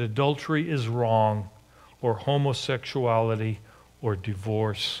that adultery is wrong, or homosexuality, or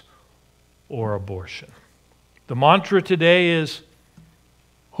divorce, or abortion. The mantra today is,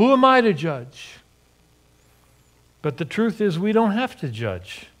 who am I to judge? But the truth is, we don't have to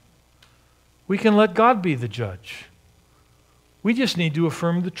judge. We can let God be the judge. We just need to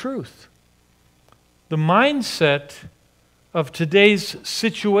affirm the truth. The mindset of today's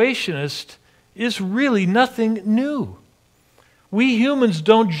situationist is really nothing new. We humans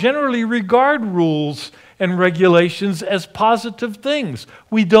don't generally regard rules and regulations as positive things.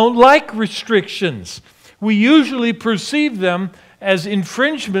 We don't like restrictions. We usually perceive them as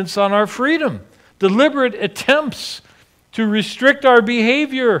infringements on our freedom, deliberate attempts to restrict our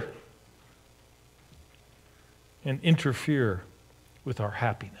behavior and interfere with our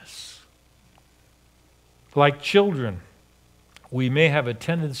happiness. Like children, we may have a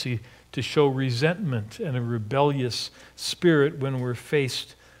tendency to show resentment and a rebellious spirit when we're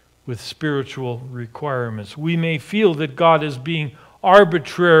faced with spiritual requirements. We may feel that God is being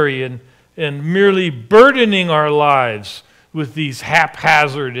arbitrary and merely burdening our lives with these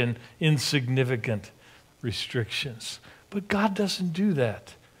haphazard and insignificant restrictions. But God doesn't do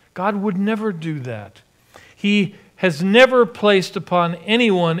that. God would never do that. He has never placed upon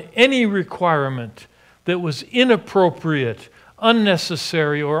anyone any requirement that was inappropriate,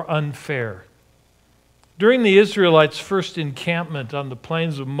 unnecessary, or unfair. During the Israelites' first encampment on the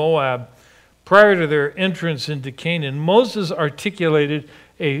plains of Moab, prior to their entrance into Canaan, Moses articulated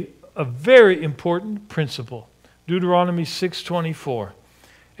a very important principle. Deuteronomy 6:24.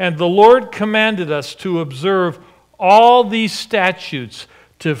 And the Lord commanded us to observe all these statutes,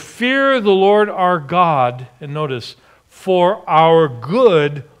 to fear the Lord our God, and notice, for our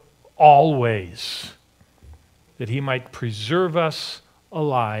good always, that he might preserve us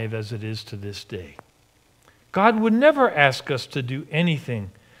alive as it is to this day. God would never ask us to do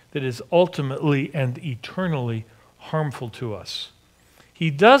anything that is ultimately and eternally harmful to us. He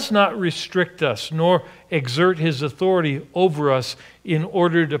does not restrict us nor exert his authority over us in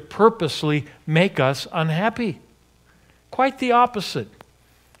order to purposely make us unhappy. Quite the opposite.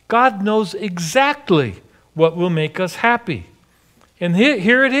 God knows exactly what will make us happy. And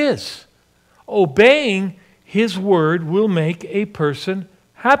here it is. Obeying his word will make a person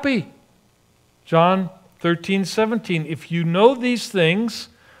happy. John 13:17. If you know these things,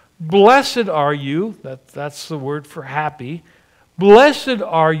 blessed are you. That's the word for happy. Blessed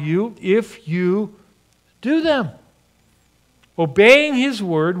are you if you do them. Obeying his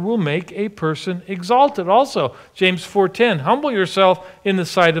word will make a person exalted. Also, James 4:10, humble yourself in the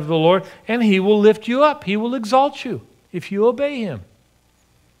sight of the Lord, and he will lift you up. He will exalt you if you obey him.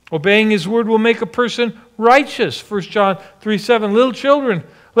 Obeying his word will make a person righteous. 1 John 3:7, little children,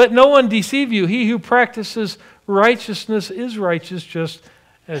 let no one deceive you. He who practices righteousness is righteous just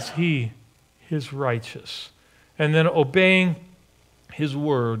as he is righteous. And then obeying his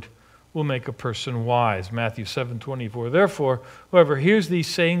word will make a person wise. Matthew 7:24. Therefore, whoever hears these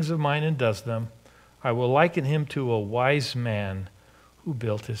sayings of mine and does them, I will liken him to a wise man who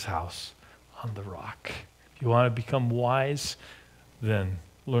built his house on the rock. If you want to become wise, then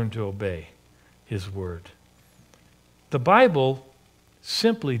learn to obey his word. The Bible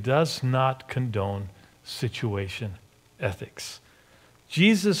simply does not condone situation ethics.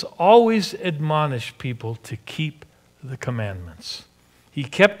 Jesus always admonished people to keep the commandments. He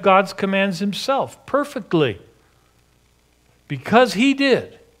kept God's commands himself perfectly. Because he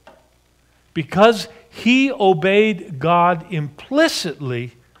did. Because he obeyed God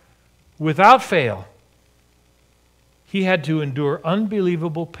implicitly, without fail, he had to endure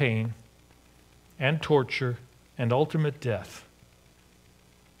unbelievable pain and torture and ultimate death.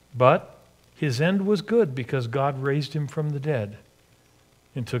 But his end was good because God raised him from the dead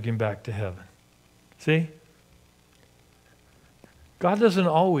and took him back to heaven. See? God doesn't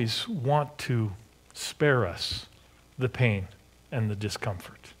always want to spare us the pain and the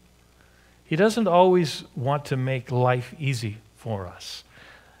discomfort. He doesn't always want to make life easy for us.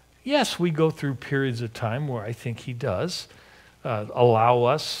 Yes, we go through periods of time where I think he does allow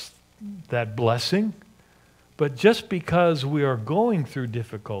us that blessing. But just because we are going through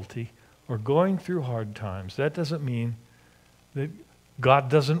difficulty or going through hard times, that doesn't mean that God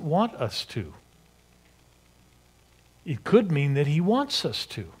doesn't want us to. It could mean that he wants us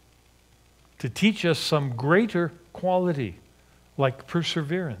to teach us some greater quality, like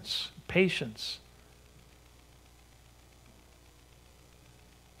perseverance, patience.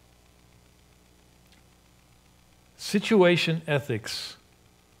 Situation ethics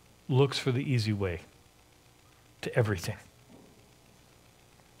looks for the easy way to everything.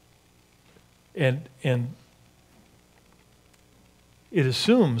 And it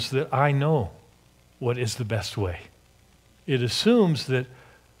assumes that I know what is the best way. It assumes that,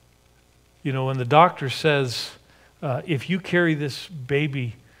 when the doctor says, if you carry this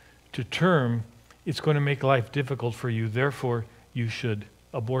baby to term, it's going to make life difficult for you, therefore you should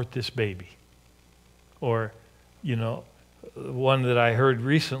abort this baby. Or, one that I heard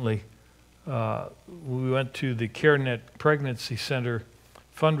recently, we went to the CareNet Pregnancy Center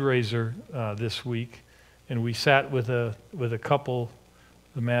fundraiser this week, and we sat with a couple.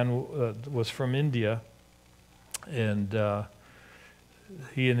 The man was from India, and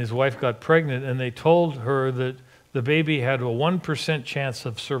he and his wife got pregnant, and they told her that the baby had a 1% chance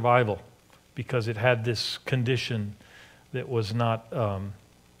of survival because it had this condition that was not,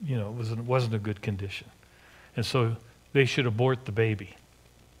 wasn't a good condition. And so they should abort the baby.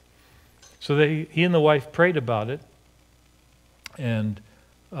 So he and the wife prayed about it, and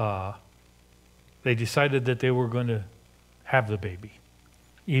they decided that they were going to have the baby,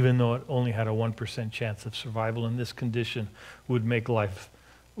 even though it only had a 1% chance of survival, and this condition would make life,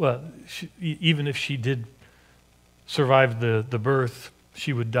 even if she did survive the birth,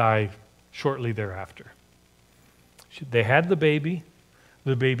 she would die shortly thereafter. They had the baby.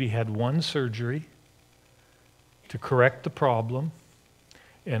 The baby had one surgery to correct the problem,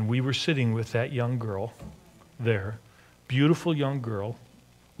 and we were sitting with that young girl there, beautiful young girl,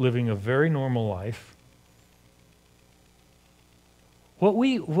 living a very normal life. What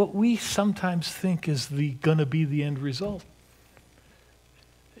we sometimes think is going to be the end result.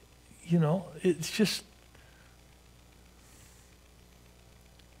 It's just,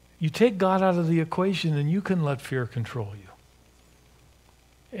 you take God out of the equation and you can let fear control you.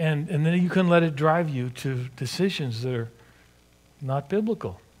 And then you can let it drive you to decisions that are not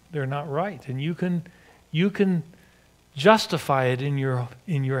biblical. They're not right. And you can justify it in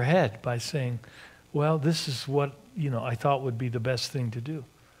your head by saying, well, this is what I thought would be the best thing to do.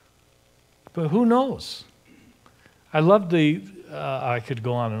 But who knows? I love I could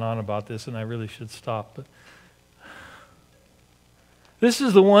go on and on about this, and I really should stop. But this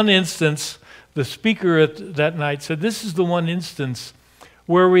is the one instance, the speaker that night said, this is the one instance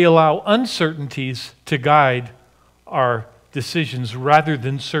where we allow uncertainties to guide our decisions rather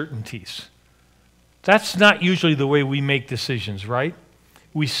than certainties. That's not usually the way we make decisions, right?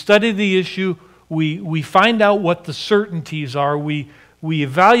 We study the issue, we find out what the certainties are, we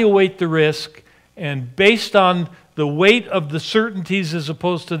evaluate the risk, and based on the weight of the certainties as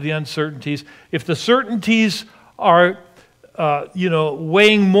opposed to the uncertainties, if the certainties are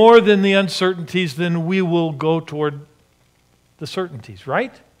weighing more than the uncertainties, then we will go toward the certainties,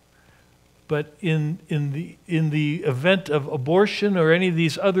 right? But in the event of abortion or any of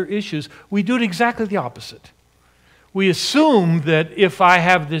these other issues, we do it exactly the opposite. We assume that if I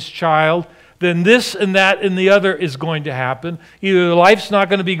have this child, then this and that and the other is going to happen. Either life's not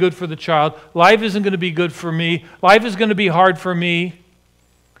going to be good for the child, life isn't going to be good for me, life is going to be hard for me.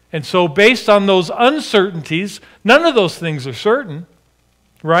 And so based on those uncertainties, none of those things are certain,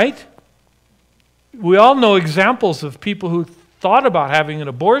 right? We all know examples of people who thought about having an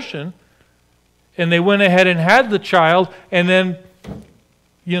abortion, and they went ahead and had the child, and then,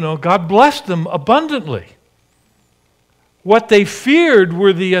 God blessed them abundantly. What they feared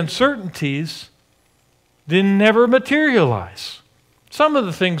were the uncertainties didn't never materialize. Some of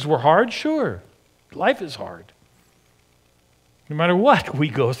the things were hard, sure. Life is hard. No matter what we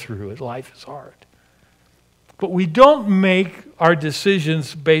go through, life is hard. But we don't make our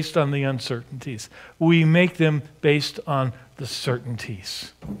decisions based on the uncertainties. We make them based on the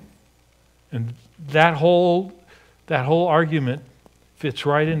certainties. And that whole argument fits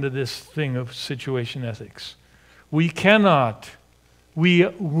right into this thing of situation ethics. We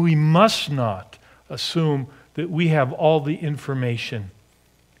must not assume that we have all the information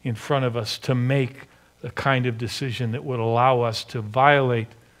in front of us to make the kind of decision that would allow us to violate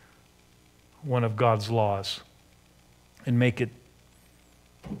one of God's laws and make it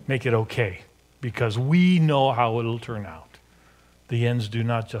okay, because we know how it'll turn out. The ends do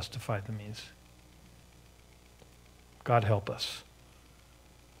not justify the means. God help us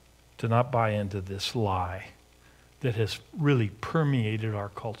to not buy into this lie that has really permeated our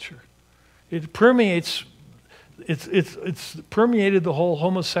culture. It permeates, it's permeated the whole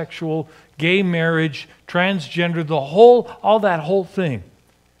homosexual, gay marriage, transgender, all that whole thing.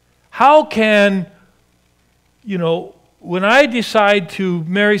 How can, when I decide to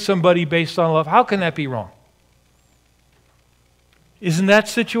marry somebody based on love, how can that be wrong? Isn't that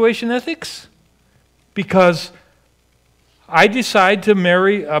situation ethics? Because I decide to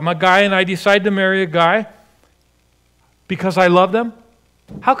marry, I'm a guy and I decide to marry a guy because I love them.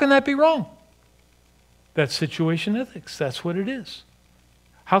 How can that be wrong? That's situation ethics. That's what it is.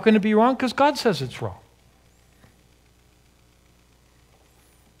 How can it be wrong? Because God says it's wrong.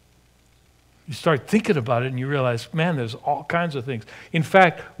 You start thinking about it and you realize, man, there's all kinds of things. In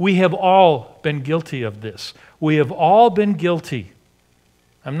fact, we have all been guilty of this. We have all been guilty.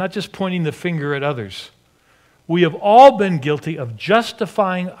 I'm not just pointing the finger at others. We have all been guilty of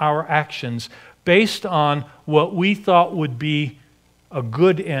justifying our actions based on what we thought would be a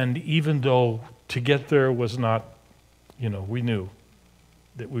good end, even though to get there was not, we knew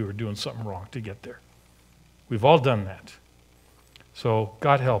that we were doing something wrong to get there. We've all done that. So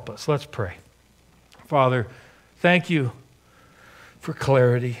God help us. Let's pray. Father, thank you for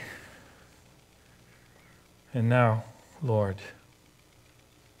clarity. And now, Lord,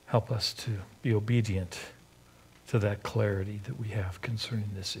 help us to be obedient to that clarity that we have concerning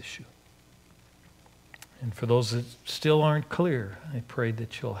this issue. And for those that still aren't clear, I pray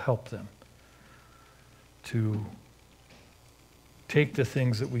that you'll help them to take the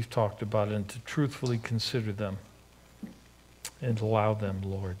things that we've talked about and to truthfully consider them and allow them,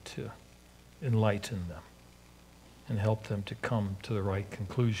 Lord, to enlighten them and help them to come to the right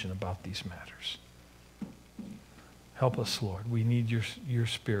conclusion about these matters. Help us, Lord. We need your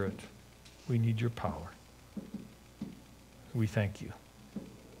Spirit. We need your power. We thank you.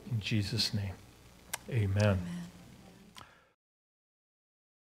 In Jesus' name, amen.